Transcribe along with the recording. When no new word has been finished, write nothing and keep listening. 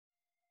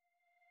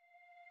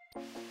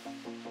I'm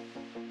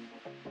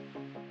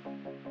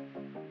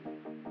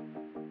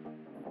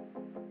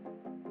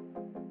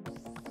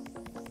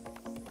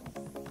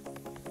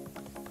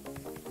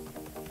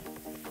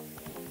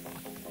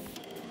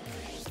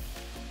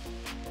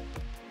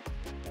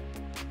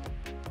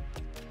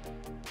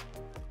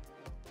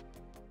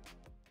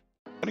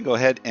going to go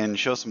ahead and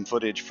show some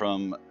footage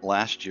from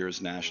last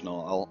year's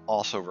National. I'll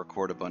also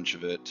record a bunch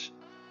of it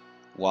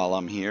while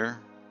I'm here,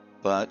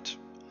 but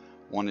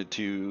wanted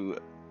to,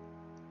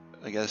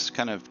 I guess,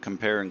 kind of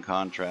compare and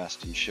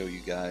contrast and show you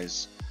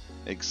guys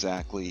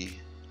exactly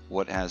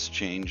what has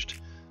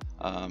changed.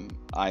 I'm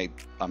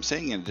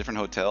staying in a different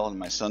hotel and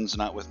my son's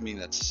not with me.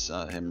 That's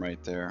him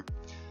right there.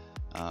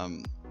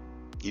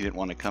 He didn't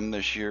want to come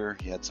this year.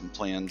 He had some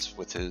plans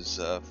with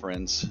his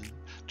friends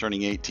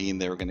turning 18.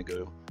 They were going to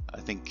go, I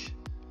think,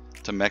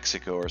 to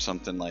Mexico or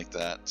something like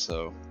that.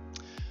 So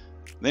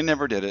they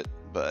never did it,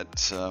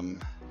 but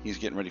he's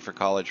getting ready for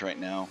college right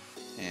now,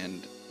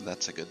 and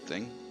that's a good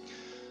thing.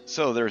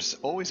 So there's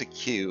always a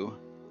queue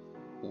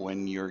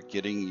when you're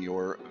getting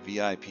your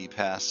VIP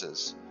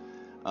passes.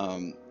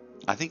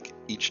 I think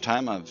each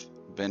time I've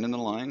been in the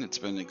line, it's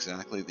been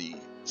exactly the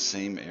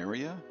same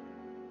area.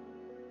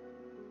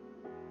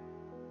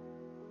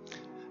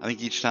 I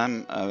think each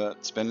time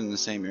it's been in the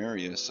same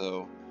area,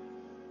 so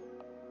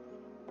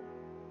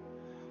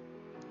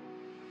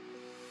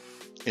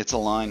it's a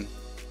line.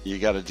 You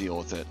got to deal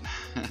with it.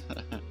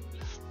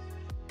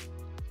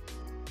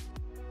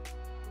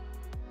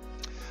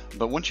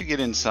 But once you get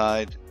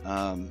inside,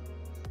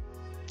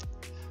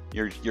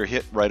 you're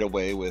hit right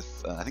away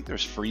with I think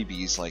there's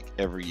freebies like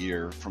every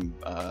year from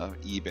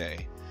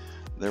eBay.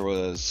 There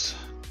was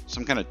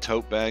some kind of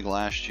tote bag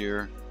last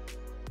year.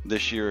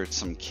 This year it's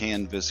some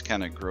canvas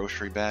kind of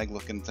grocery bag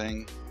looking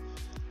thing.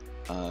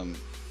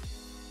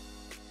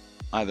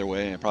 Either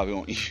way, I probably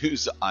won't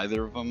use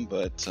either of them,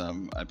 but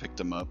I picked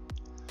them up.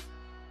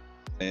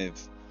 I have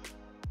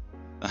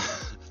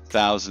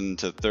 1,000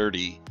 to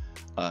 30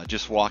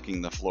 just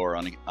walking the floor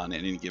on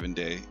any given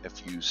day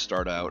if you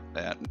start out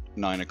at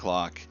 9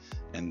 o'clock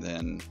and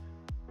then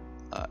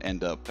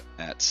end up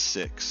at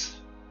 6.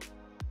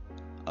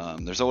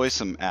 There's always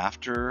some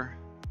after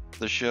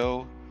the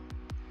show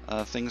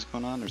things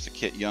going on. There's a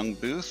Kit Young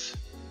booth.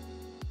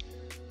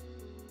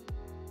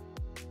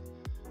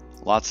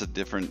 Lots of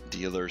different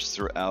dealers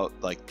throughout,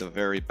 like the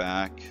very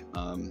back.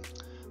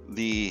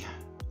 The,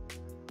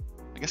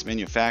 I guess,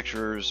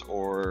 manufacturers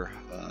or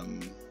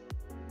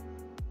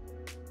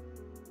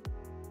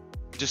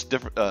just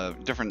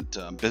different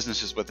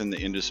businesses within the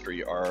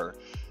industry are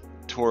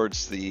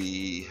towards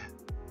the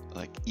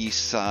like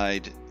east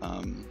side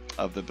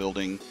of the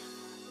building.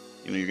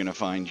 You know, you're gonna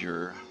find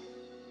your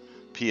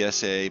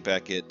PSA,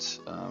 Beckett,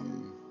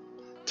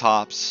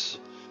 Tops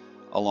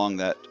along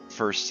that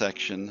first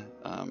section.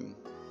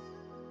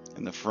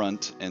 In the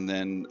front, and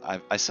then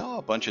I saw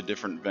a bunch of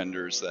different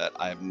vendors that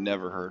I've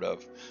never heard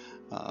of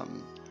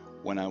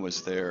when I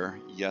was there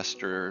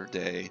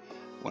yesterday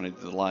when I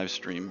did the live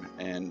stream,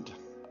 and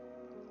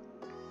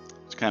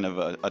it's kind of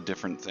a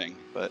different thing,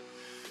 but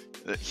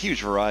a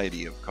huge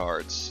variety of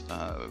cards,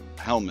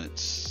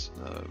 helmets,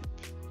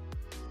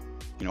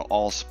 you know,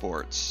 all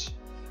sports.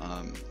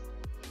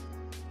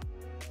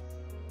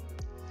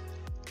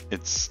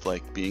 It's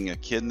like being a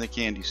kid in the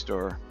candy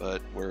store,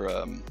 but we're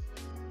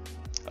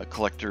a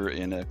collector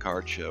in a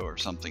card show or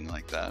something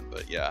like that.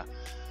 But yeah,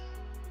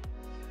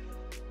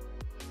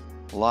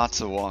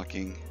 lots of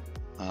walking,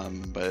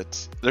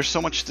 but there's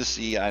so much to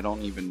see. I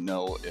don't even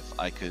know if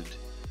I could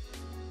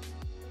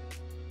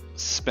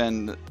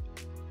spend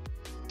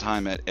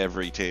time at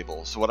every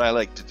table. So what I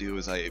like to do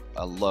is I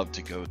love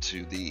to go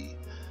to the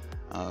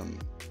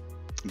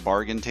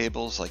bargain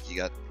tables. Like you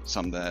got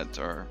some that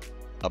are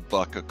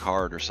 $1 a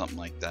card or something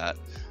like that.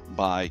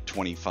 Buy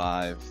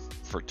 25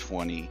 for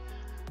 20.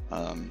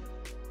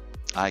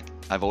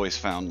 I've always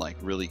found like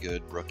really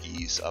good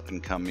rookies, up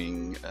and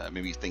coming,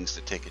 maybe things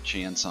to take a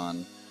chance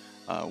on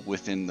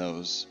within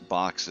those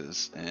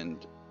boxes,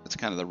 and it's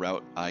kind of the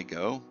route I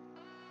go.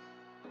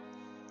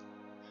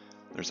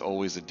 There's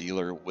always a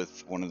dealer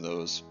with one of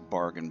those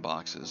bargain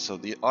boxes. So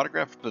the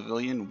Autograph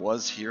Pavilion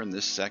was here in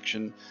this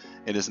section.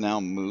 It is now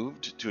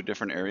moved to a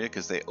different area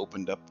because they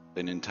opened up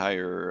an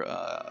entire,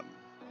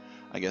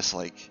 I guess,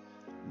 like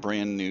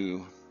brand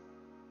new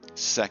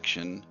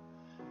section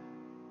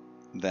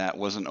that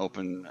wasn't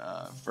open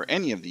for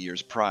any of the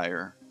years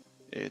prior.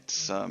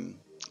 It's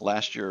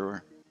last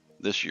year,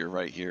 this year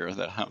right here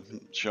that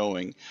I'm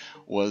showing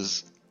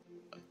was,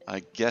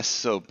 I guess,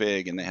 so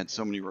big, and they had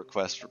so many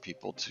requests for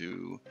people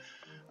to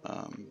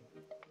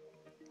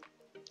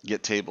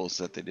get tables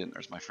that they didn't.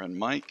 There's my friend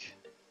Mike.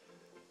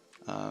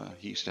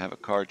 He used to have a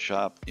card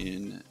shop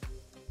in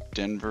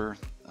Denver.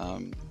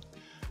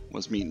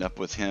 Was meeting up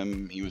with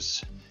him. He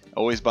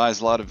always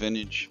buys a lot of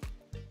vintage,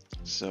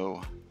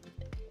 so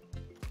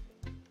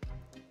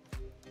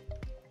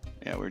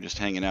yeah, we're just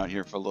hanging out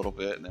here for a little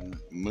bit and then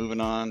moving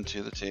on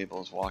to the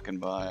tables, walking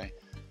by.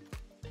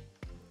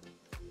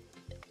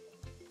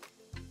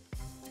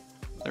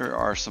 There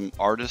are some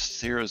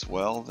artists here as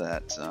well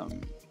that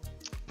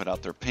put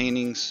out their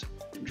paintings,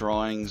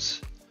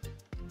 drawings,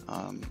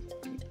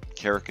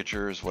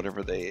 caricatures,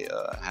 whatever they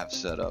have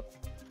set up.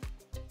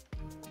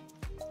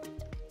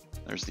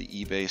 There's the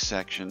eBay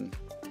section.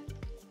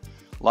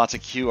 Lots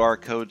of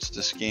QR codes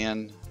to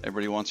scan.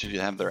 Everybody wants you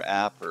to have their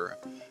app or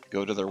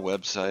go to their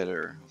website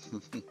or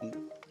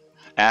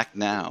act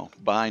now,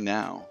 buy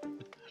now.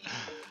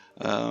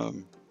 I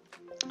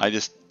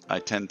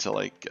tend to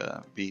like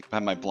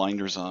have my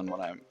blinders on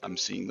when I'm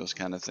seeing those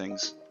kind of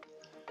things.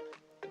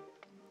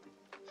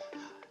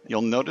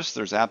 You'll notice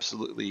there's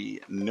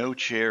absolutely no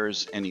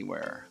chairs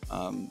anywhere.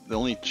 The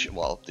only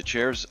the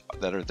chairs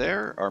that are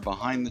there are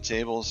behind the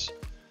tables.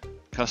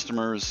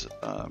 Customers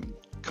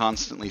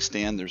constantly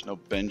stand. There's no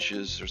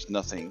benches. There's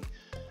nothing.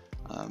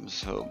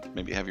 So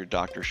maybe have your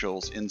Dr.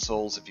 Scholl's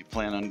insoles if you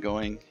plan on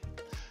going.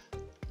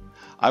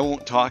 I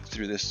won't talk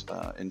through this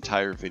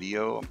entire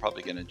video. I'm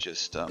probably going to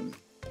just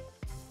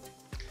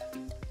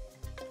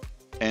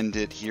end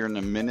it here in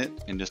a minute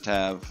and just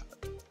have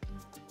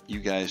you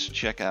guys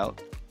check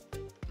out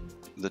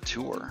the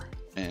tour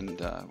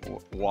and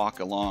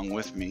walk along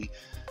with me.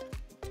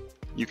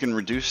 You can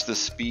reduce the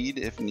speed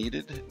if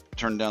needed,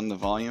 turn down the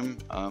volume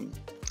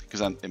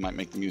because it might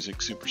make the music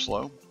super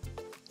slow.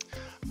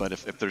 But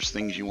if there's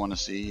things you want to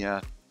see, yeah.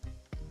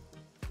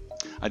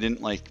 I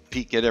didn't like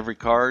peek at every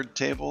card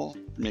table.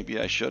 Maybe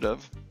I should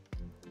have.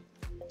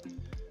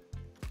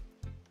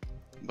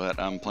 But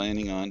I'm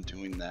planning on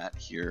doing that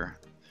here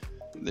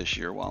this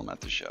year while I'm at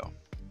the show.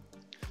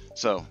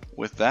 So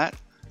with that,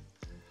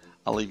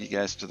 I'll leave you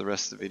guys to the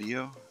rest of the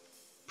video.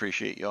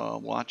 Appreciate y'all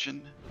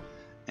watching,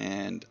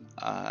 and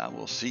I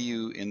will see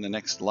you in the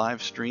next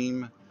live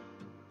stream.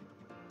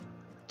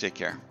 Take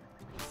care.